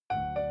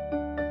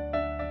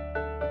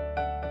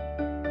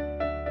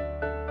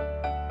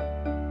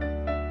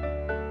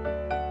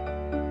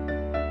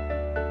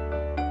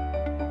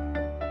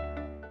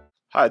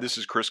Hi, this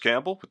is Chris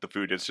Campbell with the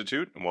Food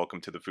Institute, and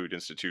welcome to the Food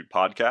Institute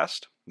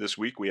podcast. This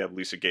week we have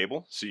Lisa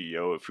Gable,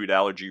 CEO of Food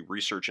Allergy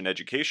Research and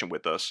Education,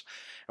 with us,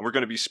 and we're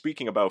going to be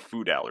speaking about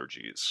food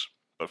allergies.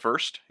 But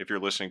first, if you're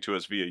listening to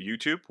us via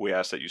YouTube, we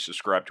ask that you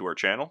subscribe to our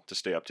channel to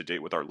stay up to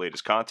date with our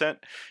latest content,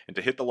 and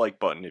to hit the like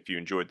button if you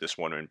enjoyed this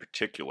one in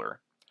particular.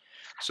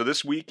 So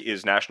this week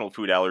is National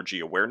Food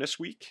Allergy Awareness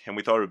Week, and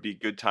we thought it would be a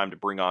good time to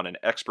bring on an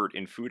expert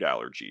in food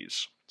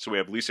allergies. So we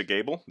have Lisa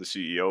Gable, the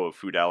CEO of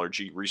Food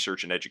Allergy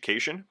Research and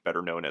Education,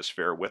 better known as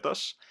FARE, with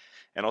us.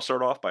 And I'll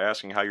start off by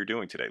asking how you're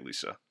doing today,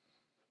 Lisa.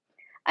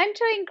 I'm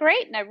doing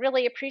great, and I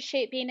really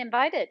appreciate being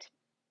invited.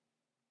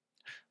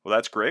 Well,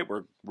 that's great.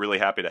 We're really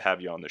happy to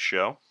have you on the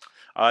show.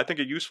 I think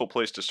a useful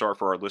place to start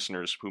for our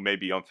listeners who may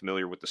be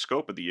unfamiliar with the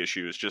scope of the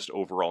issue is just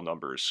overall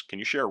numbers. Can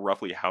you share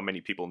roughly how many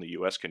people in the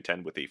U.S.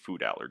 contend with a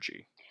food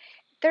allergy?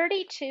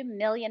 32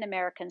 million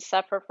Americans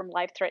suffer from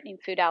life threatening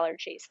food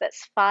allergies.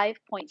 That's 5.6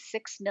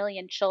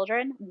 million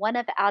children, one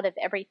of out of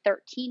every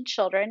 13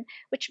 children,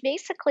 which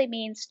basically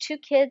means two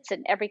kids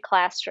in every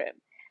classroom.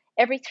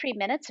 Every 3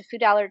 minutes, a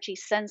food allergy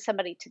sends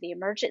somebody to the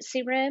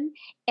emergency room.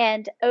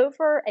 And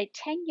over a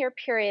 10-year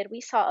period, we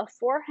saw a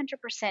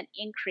 400%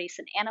 increase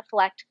in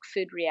anaphylactic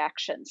food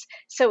reactions.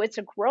 So it's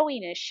a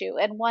growing issue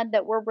and one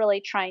that we're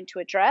really trying to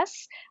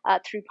address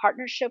through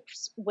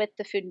partnerships with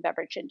the food and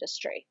beverage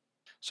industry.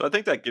 So I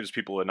think that gives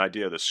people an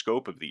idea of the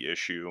scope of the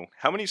issue.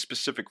 How many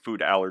specific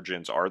food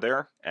allergens are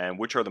there, and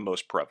which are the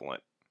most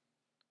prevalent?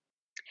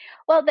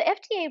 Well, the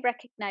FDA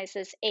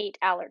recognizes 8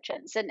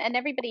 allergens, and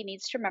everybody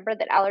needs to remember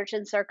that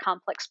allergens are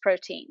complex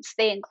proteins.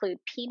 They include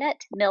peanut,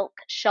 milk,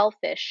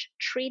 shellfish,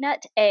 tree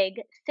nut, egg,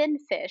 fin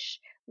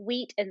fish,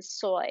 wheat, and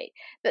soy.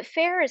 But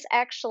FAIR is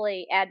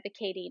actually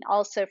advocating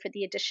also for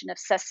the addition of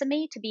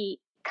sesame to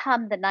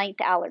become the ninth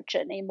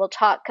allergen. And we'll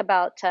talk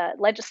about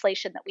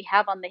legislation that we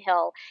have on the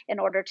Hill in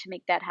order to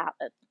make that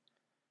happen.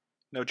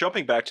 Now,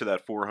 jumping back to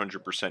that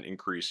 400%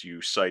 increase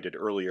you cited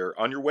earlier,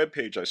 on your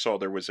webpage I saw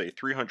there was a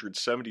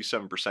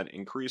 377%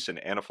 increase in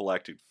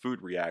anaphylactic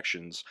food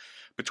reactions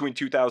between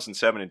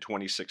 2007 and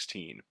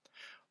 2016.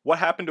 What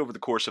happened over the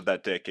course of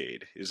that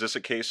decade? Is this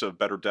a case of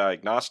better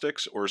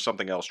diagnostics or is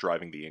something else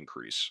driving the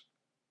increase?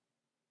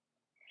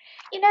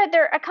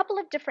 There are a couple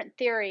of different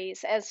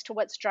theories as to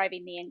what's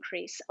driving the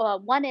increase.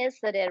 One is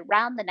that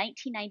around the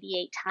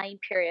 1998 time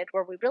period,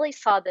 where we really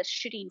saw this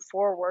shooting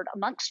forward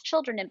amongst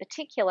children in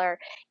particular,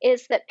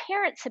 is that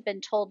parents have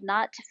been told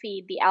not to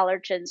feed the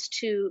allergens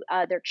to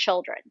their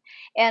children.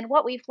 And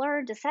what we've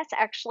learned is that's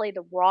actually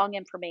the wrong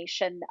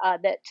information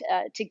that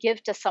to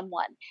give to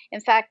someone.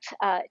 In fact,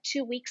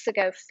 2 weeks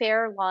ago,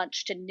 FAIR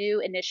launched a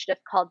new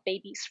initiative called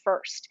Babies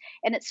First,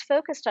 and it's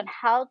focused on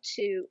how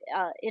to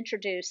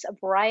introduce a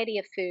variety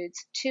of foods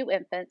to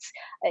infants,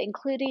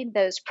 including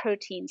those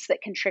proteins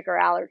that can trigger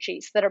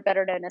allergies that are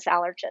better known as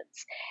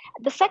allergens.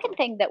 The second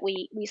thing that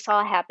we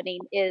saw happening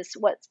is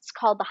what's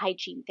called the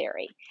hygiene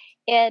theory.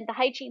 And the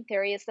hygiene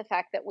theory is the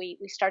fact that we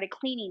started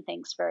cleaning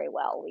things very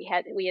well.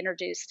 We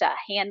introduced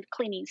hand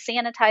cleaning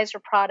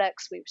sanitizer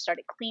products. We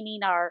started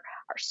cleaning our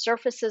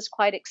surfaces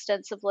quite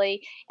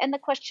extensively. And the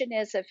question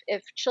is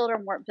if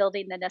children weren't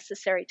building the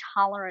necessary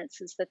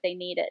tolerances that they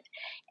needed.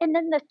 And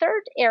then the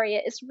third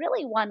area is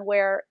really one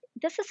where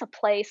this is a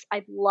place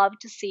I'd love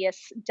to see us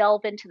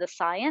delve into the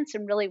science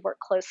and really work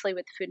closely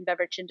with the food and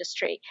beverage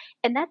industry.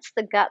 And that's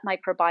the gut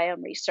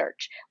microbiome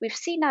research. We've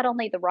seen not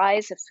only the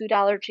rise of food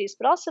allergies,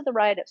 but also the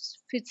rise of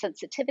food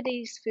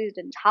sensitivities, food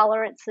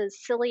intolerances,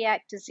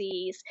 celiac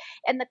disease.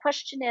 And the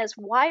question is,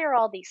 why are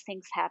all these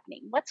things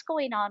happening? What's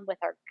going on with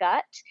our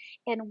gut?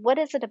 And what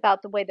is it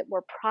about the way that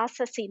we're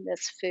processing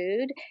this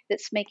food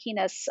that's making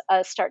us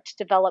start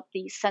to develop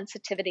these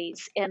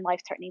sensitivities and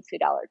life threatening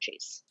food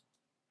allergies?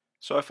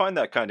 So I find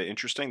that kind of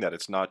interesting that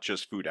it's not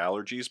just food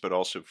allergies, but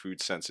also food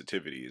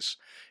sensitivities.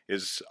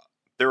 Is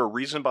there a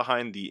reason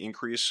behind the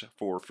increase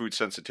for food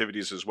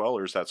sensitivities as well,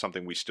 or is that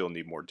something we still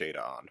need more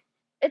data on?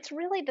 It's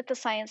really that the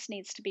science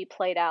needs to be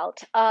played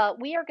out.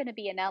 We are going to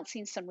be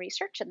announcing some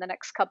research in the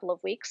next couple of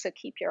weeks, so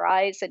keep your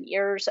eyes and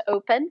ears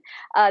open.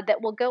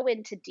 That will go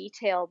into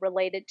detail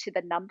related to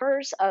the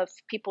numbers of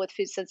people with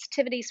food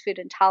sensitivities, food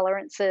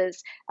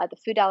intolerances, the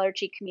food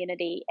allergy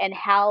community, and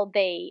how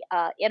they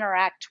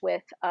interact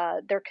with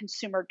their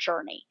consumer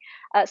journey.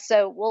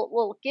 So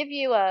we'll give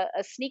you a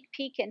sneak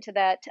peek into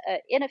that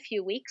in a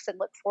few weeks, and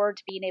look forward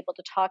to being able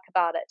to talk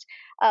about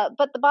it.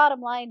 But the bottom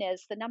line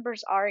is the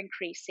numbers are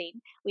increasing.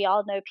 We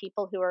all know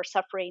people who are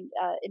suffering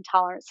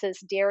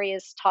intolerances. Dairy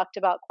is talked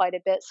about quite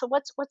a bit. So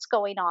what's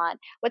going on?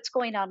 What's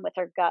going on with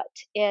our gut,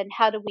 and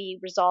how do we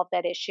resolve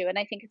that issue? And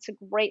I think it's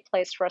a great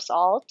place for us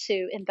all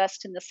to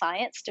invest in the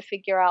science to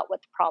figure out what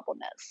the problem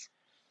is.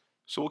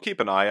 So we'll keep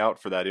an eye out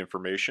for that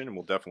information and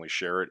we'll definitely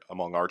share it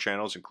among our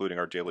channels, including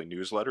our daily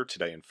newsletter,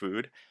 Today in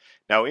Food.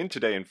 Now, in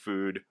Today in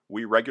Food,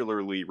 we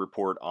regularly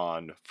report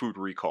on food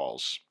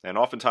recalls, and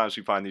oftentimes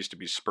we find these to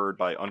be spurred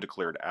by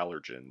undeclared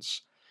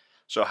allergens.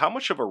 So, how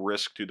much of a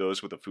risk do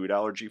those with a food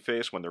allergy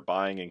face when they're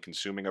buying and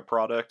consuming a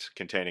product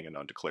containing an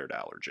undeclared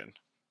allergen?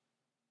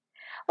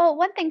 Well,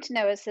 one thing to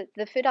know is that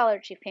the food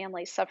allergy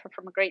families suffer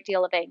from a great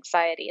deal of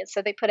anxiety. And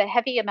so they put a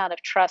heavy amount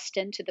of trust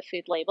into the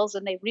food labels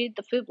and they read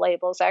the food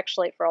labels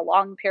actually for a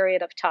long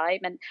period of time.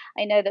 And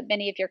I know that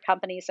many of your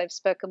companies I've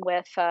spoken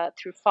with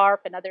through FARP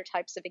and other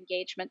types of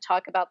engagement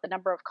talk about the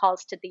number of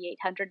calls to the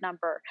 800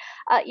 number.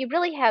 You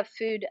really have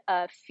food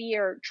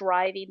fear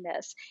driving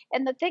this.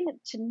 And the thing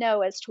to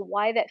know as to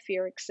why that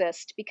fear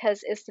exists,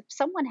 because is if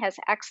someone has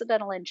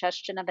accidental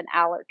ingestion of an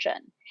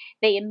allergen,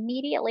 they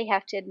immediately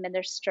have to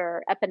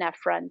administer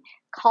epinephrine,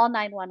 call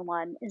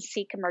 911, and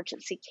seek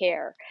emergency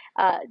care.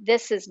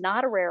 This is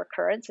not a rare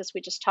occurrence. As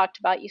we just talked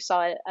about, you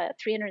saw a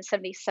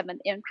 377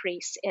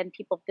 increase in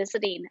people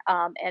visiting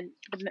and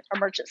the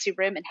emergency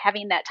room and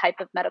having that type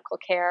of medical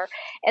care.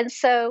 And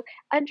so,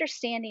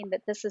 understanding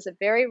that this is a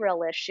very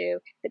real issue,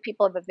 that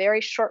people have a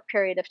very short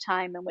period of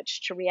time in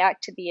which to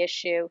react to the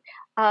issue,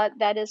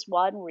 that is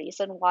one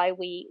reason why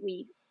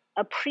we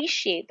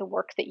appreciate the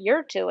work that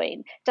you're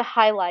doing to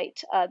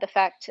highlight the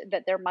fact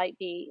that there might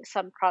be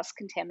some cross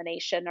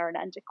contamination or an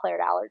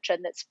undeclared allergen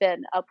that's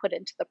been put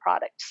into the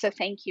product. So,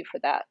 thank you for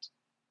that.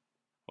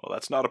 Well,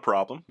 that's not a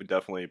problem. We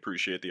definitely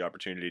appreciate the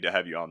opportunity to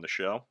have you on the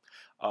show.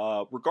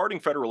 Regarding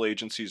federal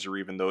agencies or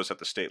even those at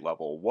the state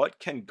level, what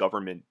can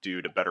government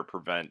do to better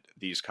prevent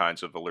these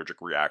kinds of allergic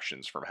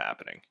reactions from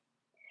happening?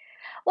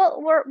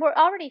 Well, we're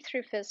already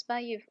through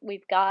FISMA.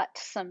 We've got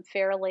some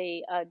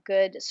fairly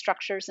good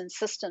structures and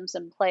systems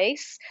in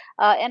place,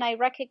 and I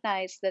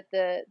recognize that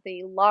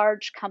the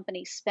large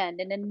companies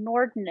spend an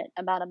inordinate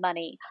amount of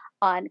money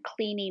on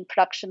cleaning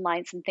production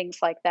lines and things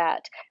like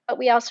that. But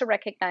we also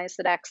recognize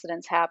that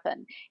accidents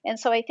happen, and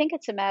so I think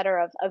it's a matter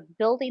of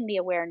building the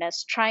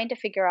awareness, trying to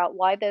figure out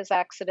why those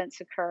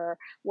accidents occur,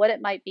 what it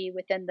might be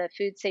within the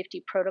food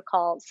safety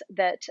protocols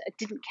that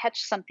didn't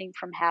catch something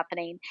from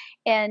happening,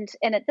 and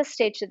at this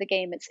stage of the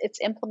game, it's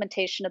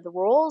implementation of the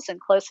rules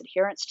and close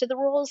adherence to the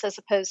rules, as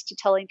opposed to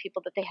telling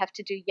people that they have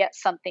to do yet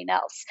something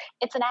else.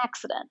 It's an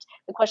accident.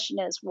 The question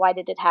is, why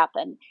did it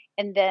happen?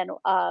 And then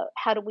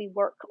how do we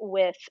work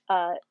with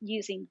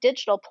using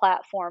digital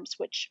platforms,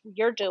 which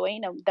you're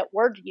doing and that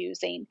we're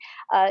using,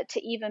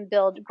 to even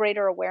build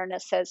greater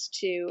awareness as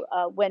to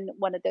when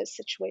one of those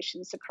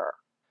situations occur.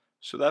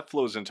 So that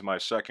flows into my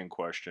second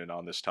question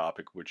on this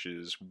topic, which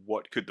is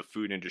what could the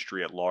food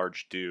industry at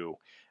large do,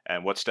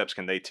 and what steps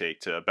can they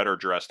take to better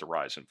address the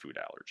rise in food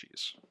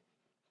allergies?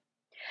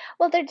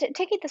 Well, they're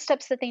taking the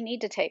steps that they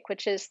need to take,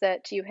 which is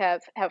that you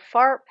have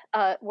FARP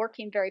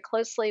working very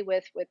closely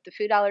with the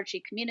food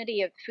allergy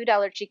community, of food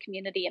allergy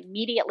community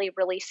immediately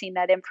releasing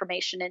that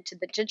information into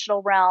the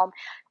digital realm.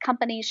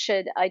 Companies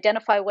should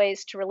identify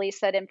ways to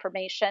release that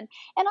information,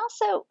 and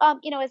also,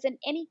 as in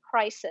any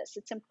crisis,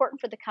 it's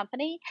important for the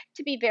company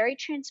to be very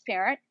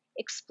transparent.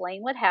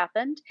 Explain what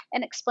happened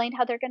and explain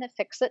how they're going to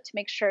fix it to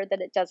make sure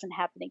that it doesn't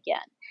happen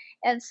again.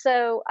 And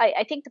so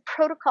I think the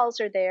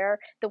protocols are there,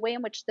 the way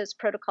in which those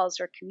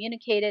protocols are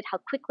communicated, how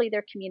quickly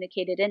they're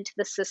communicated into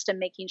the system,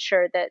 making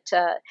sure that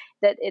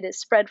it is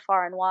spread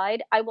far and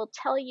wide. I will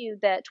tell you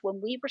that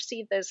when we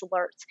receive those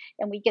alerts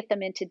and we get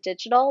them into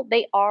digital,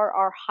 they are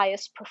our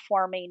highest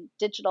performing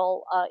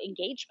digital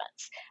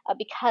engagements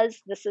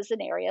because this is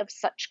an area of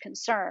such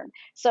concern.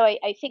 So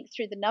I think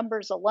through the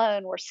numbers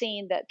alone, we're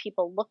seeing that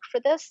people look for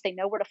this, they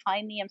know where to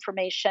find the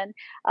information.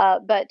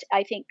 But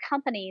I think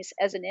companies,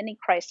 as in any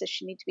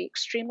crisis, you need to be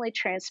extremely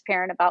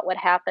transparent about what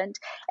happened.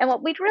 And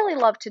what we'd really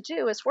love to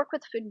do is work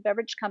with food and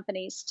beverage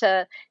companies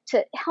to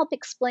help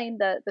explain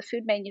the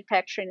food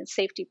manufacturing and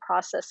safety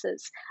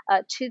processes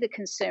to the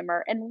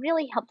consumer and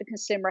really help the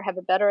consumer have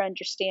a better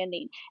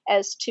understanding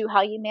as to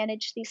how you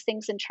manage these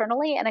things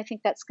internally. And I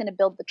think that's going to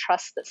build the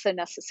trust that's so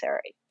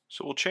necessary.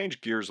 So we'll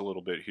change gears a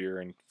little bit here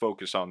and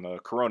focus on the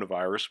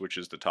coronavirus, which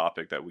is the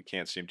topic that we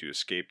can't seem to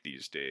escape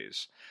these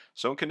days.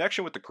 So, in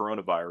connection with the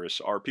coronavirus,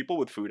 are people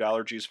with food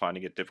allergies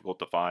finding it difficult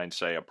to find,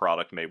 say, a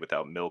product made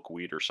without milk,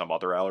 wheat, or some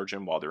other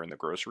allergen while they're in the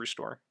grocery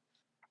store?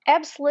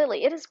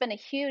 Absolutely. It has been a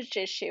huge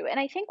issue. And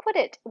I think what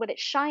it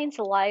shines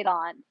a light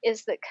on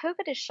is that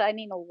COVID is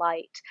shining a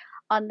light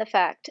on the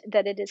fact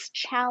that it is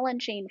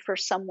challenging for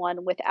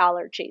someone with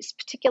allergies,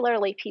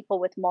 particularly people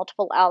with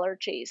multiple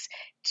allergies,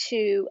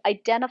 to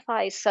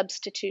identify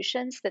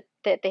substitutions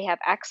that they have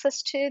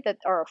access to that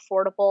are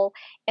affordable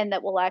and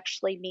that will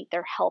actually meet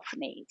their health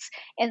needs.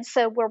 And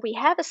so where we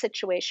have a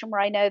situation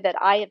where I know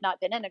that I have not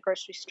been in a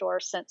grocery store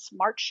since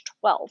March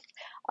 12th,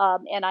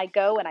 and I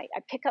go and I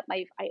pick up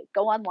I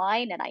go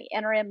online and I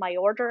enter in my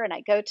order and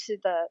I go to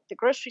the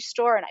grocery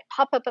store and I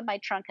pop open my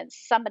trunk and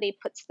somebody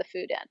puts the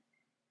food in.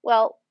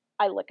 Well,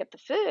 I look at the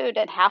food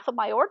and half of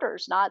my order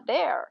is not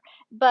there.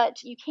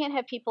 But you can't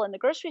have people in the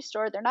grocery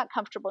store, they're not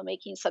comfortable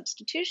making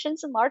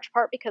substitutions in large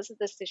part because of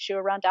this issue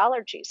around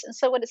allergies. And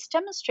so what it's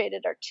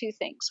demonstrated are two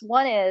things.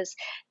 One is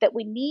that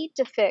we need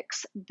to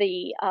fix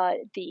the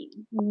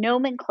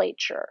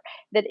nomenclature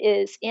that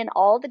is in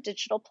all the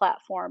digital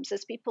platforms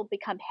as people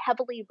become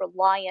heavily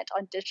reliant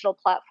on digital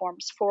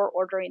platforms for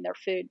ordering their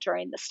food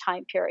during this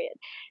time period.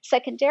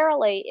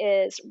 Secondarily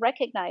is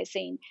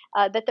recognizing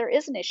that there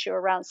is an issue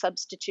around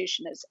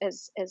substitution, as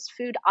as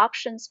food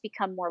options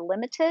become more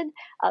limited,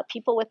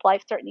 people with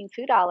life-threatening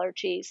food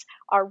allergies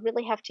are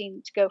really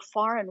having to go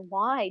far and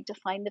wide to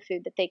find the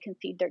food that they can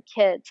feed their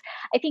kids.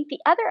 I think the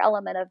other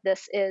element of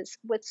this is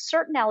with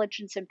certain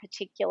allergens in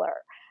particular.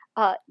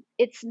 Uh,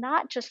 it's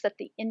not just that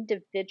the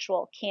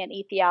individual can't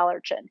eat the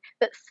allergen,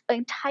 but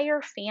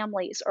entire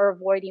families are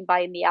avoiding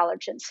buying the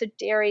allergen. So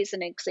dairy is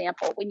an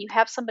example. When you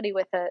have somebody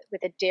with a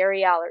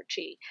dairy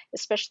allergy,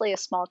 especially a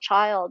small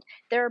child,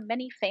 there are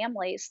many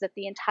families that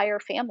the entire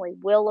family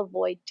will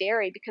avoid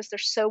dairy because they're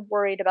so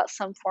worried about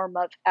some form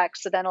of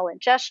accidental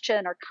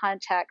ingestion or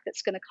contact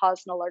that's going to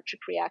cause an allergic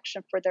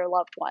reaction for their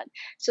loved one.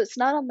 So it's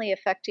not only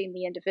affecting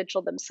the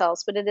individual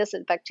themselves, but it is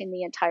affecting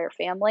the entire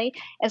family.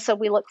 And so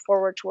we look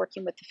forward to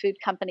working with the food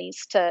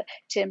companies to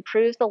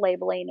improve the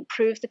labeling,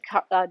 improve the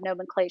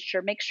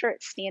nomenclature, make sure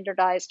it's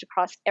standardized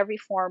across every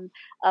form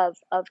of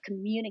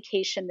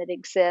communication that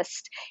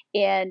exists,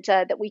 and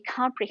that we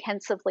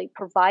comprehensively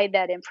provide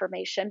that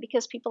information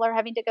because people are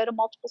having to go to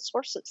multiple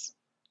sources.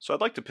 So I'd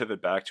like to pivot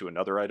back to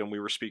another item we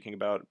were speaking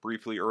about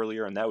briefly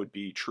earlier, and that would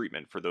be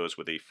treatment for those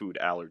with a food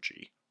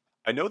allergy.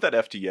 I know that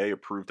FDA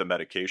approved a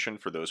medication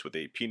for those with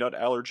a peanut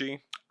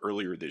allergy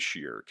earlier this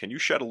year. Can you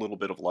shed a little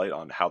bit of light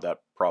on how that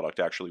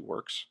product actually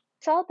works?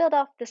 It's all built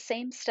off the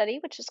same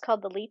study, which is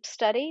called the LEAP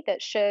study,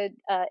 that showed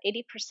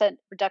 80%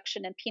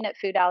 reduction in peanut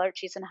food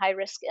allergies in high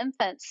risk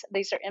infants.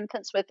 These are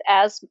infants with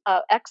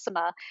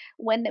eczema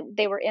when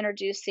they were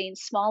introducing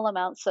small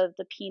amounts of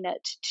the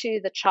peanut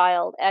to the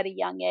child at a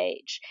young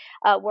age.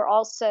 We're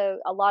also,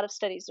 a lot of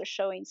studies are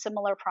showing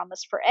similar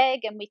promise for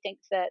egg, and we think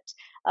that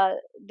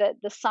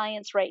the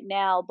science right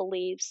now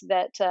believes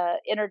that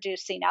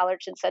introducing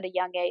allergens at a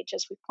young age,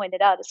 as we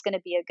pointed out, is going to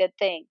be a good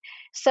thing.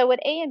 So what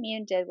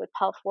A-Immune did with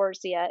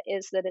Palforzia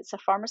is that it's a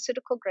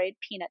pharmaceutical grade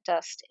peanut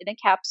dust in a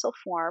capsule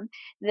form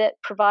that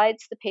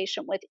provides the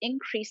patient with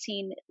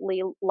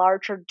increasingly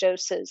larger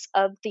doses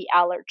of the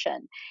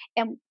allergen.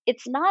 And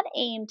it's not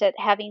aimed at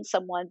having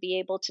someone be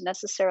able to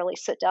necessarily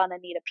sit down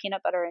and eat a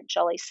peanut butter and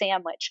jelly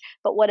sandwich,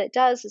 but what it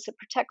does is it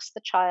protects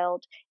the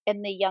child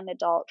and the young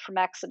adult from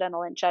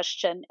accidental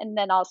ingestion, and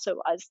then also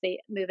as they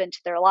move into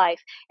their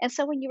life. And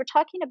so when you were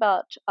talking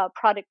about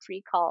product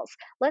recalls,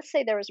 let's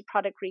say there was a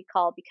product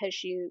recall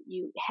because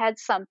you had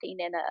something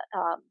in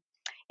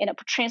a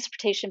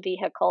transportation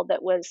vehicle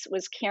that was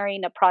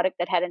carrying a product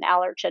that had an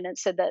allergen, and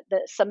so that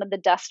some of the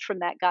dust from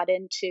that got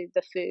into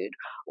the food,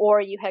 or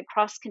you had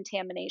cross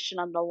contamination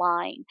on the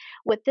line.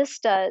 What this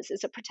does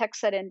is it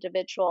protects that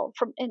individual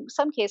from, in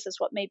some cases,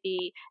 what may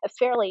be a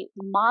fairly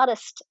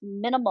modest,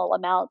 minimal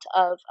amount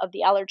of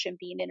the allergen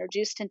being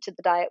introduced into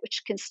the diet,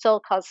 which can still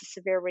cause a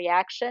severe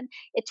reaction.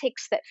 It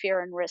takes that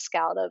fear and risk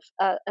out of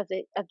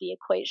the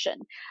equation.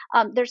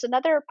 There's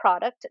another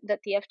product that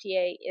the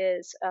FDA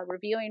is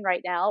reviewing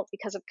right now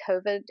because of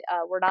COVID.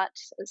 We're not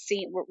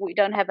seeing, we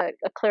don't have a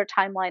clear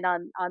timeline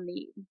on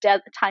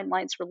the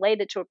timelines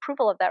related to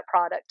approval of that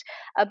product,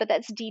 but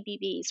that's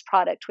DBB's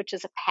product, which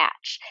is a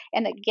patch.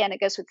 And again, it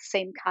goes with the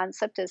same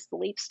concept as the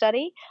LEAP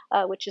study,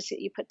 which is that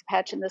you put the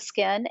patch in the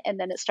skin and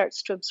then it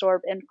starts to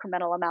absorb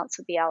incremental amounts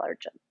of the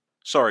allergen.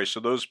 Sorry, so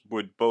those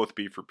would both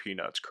be for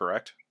peanuts,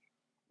 correct?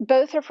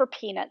 Both are for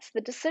peanuts.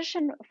 The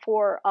decision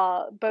for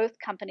both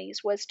companies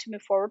was to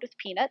move forward with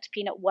peanut.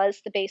 Peanut was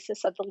the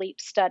basis of the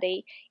LEAP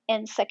study,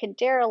 and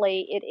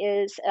secondarily, it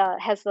is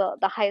has the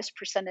highest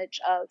percentage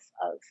of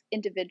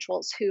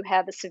individuals who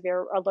have a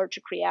severe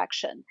allergic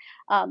reaction.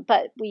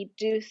 But we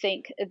do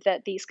think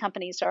that these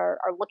companies are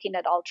looking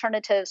at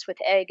alternatives with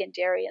egg and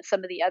dairy and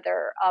some of the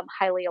other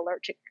highly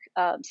allergic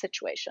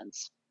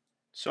situations.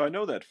 So I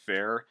know that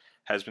FAIR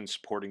has been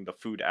supporting the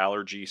Food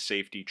Allergy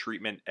Safety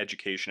Treatment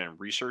Education and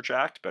Research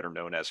Act, better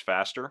known as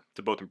FASTER,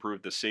 to both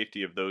improve the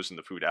safety of those in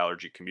the food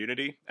allergy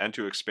community and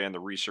to expand the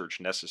research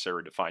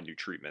necessary to find new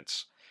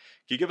treatments.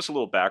 Can you give us a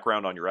little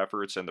background on your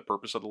efforts and the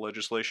purpose of the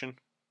legislation?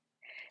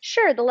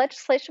 Sure, the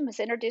legislation was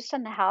introduced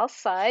on the House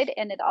side,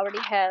 and it already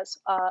has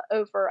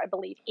over, I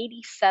believe,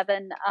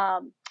 87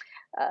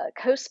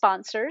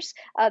 co-sponsors.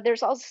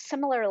 There's also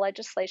similar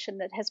legislation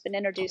that has been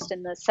introduced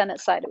in the Senate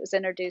side. It was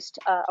introduced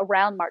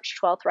around March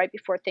 12th, right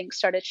before things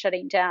started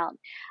shutting down.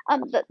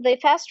 The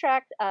fast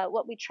track,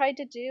 what we tried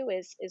to do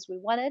is we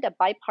wanted a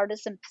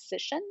bipartisan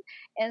position,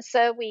 and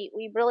so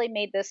we really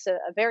made this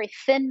a very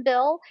thin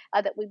bill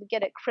that we would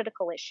get at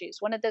critical issues.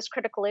 One of those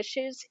critical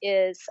issues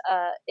is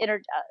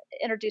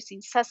introducing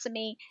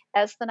sesame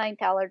as the ninth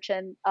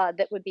allergen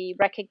that would be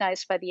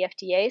recognized by the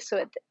FDA,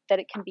 so that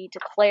it can be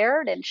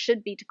declared and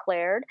should be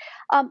declared.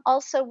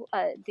 Also,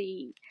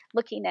 the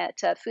looking at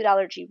food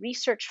allergy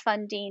research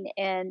funding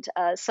and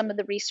some of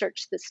the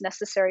research that's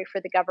necessary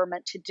for the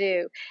government to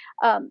do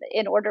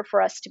in order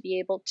for us to be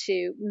able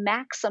to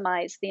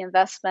maximize the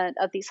investment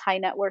of these high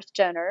net worth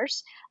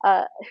donors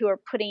who are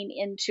putting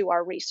into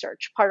our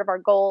research. Part of our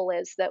goal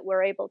is that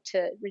we're able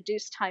to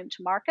reduce time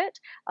to market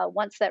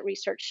once that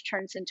research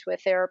turns into a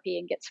therapy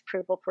and gets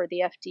approval for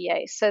the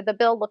FDA. So the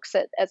bill looks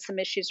at some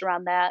issues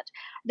around that.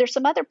 There's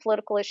some other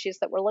political issues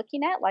that we're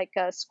looking at, like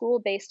school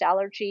based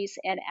allergies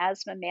and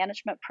asthma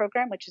management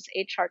program, which is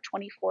HR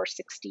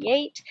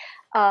 2468,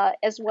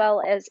 as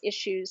well as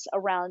issues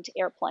around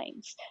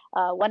airplanes.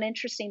 One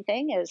interesting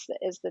thing is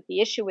that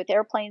the issue with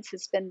airplanes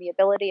has been the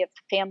ability of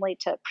the family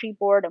to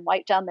pre-board and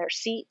wipe down their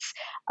seats.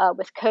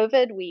 With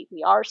COVID,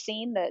 we are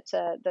seeing that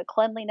the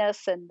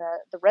cleanliness and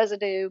the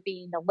residue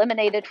being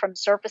eliminated from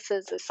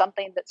surfaces is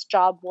something that's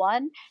job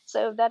one.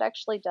 So that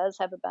actually does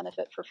have a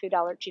benefit for food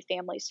allergy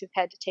families who've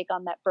had to take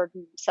on that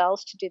burden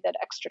themselves to do that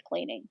extra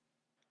cleaning.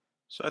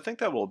 So I think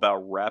that will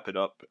about wrap it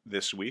up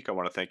this week. I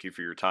want to thank you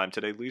for your time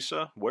today,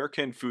 Lisa. Where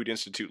can Food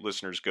Institute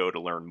listeners go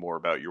to learn more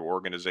about your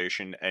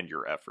organization and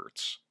your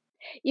efforts?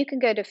 You can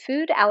go to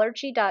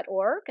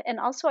foodallergy.org. And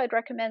also, I'd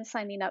recommend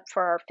signing up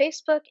for our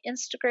Facebook,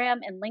 Instagram,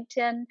 and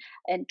LinkedIn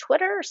and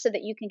Twitter so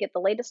that you can get the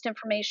latest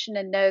information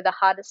and know the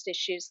hottest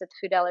issues that the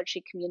food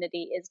allergy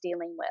community is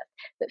dealing with.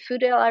 But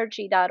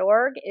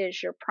foodallergy.org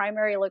is your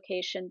primary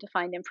location to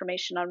find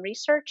information on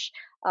research,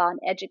 on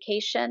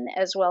education,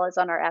 as well as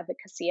on our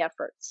advocacy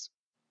efforts.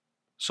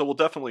 So we'll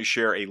definitely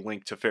share a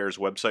link to FAIR's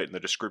website in the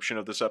description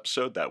of this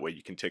episode. That way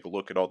you can take a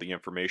look at all the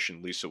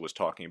information Lisa was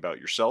talking about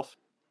yourself.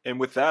 And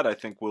with that, I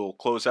think we'll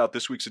close out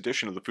this week's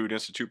edition of the Food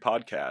Institute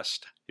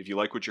podcast. If you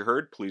like what you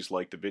heard, please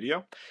like the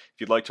video. If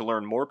you'd like to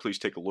learn more, please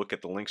take a look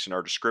at the links in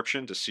our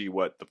description to see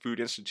what the Food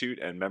Institute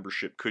and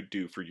membership could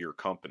do for your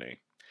company.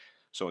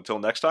 So until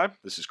next time,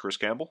 this is Chris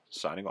Campbell,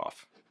 signing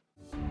off.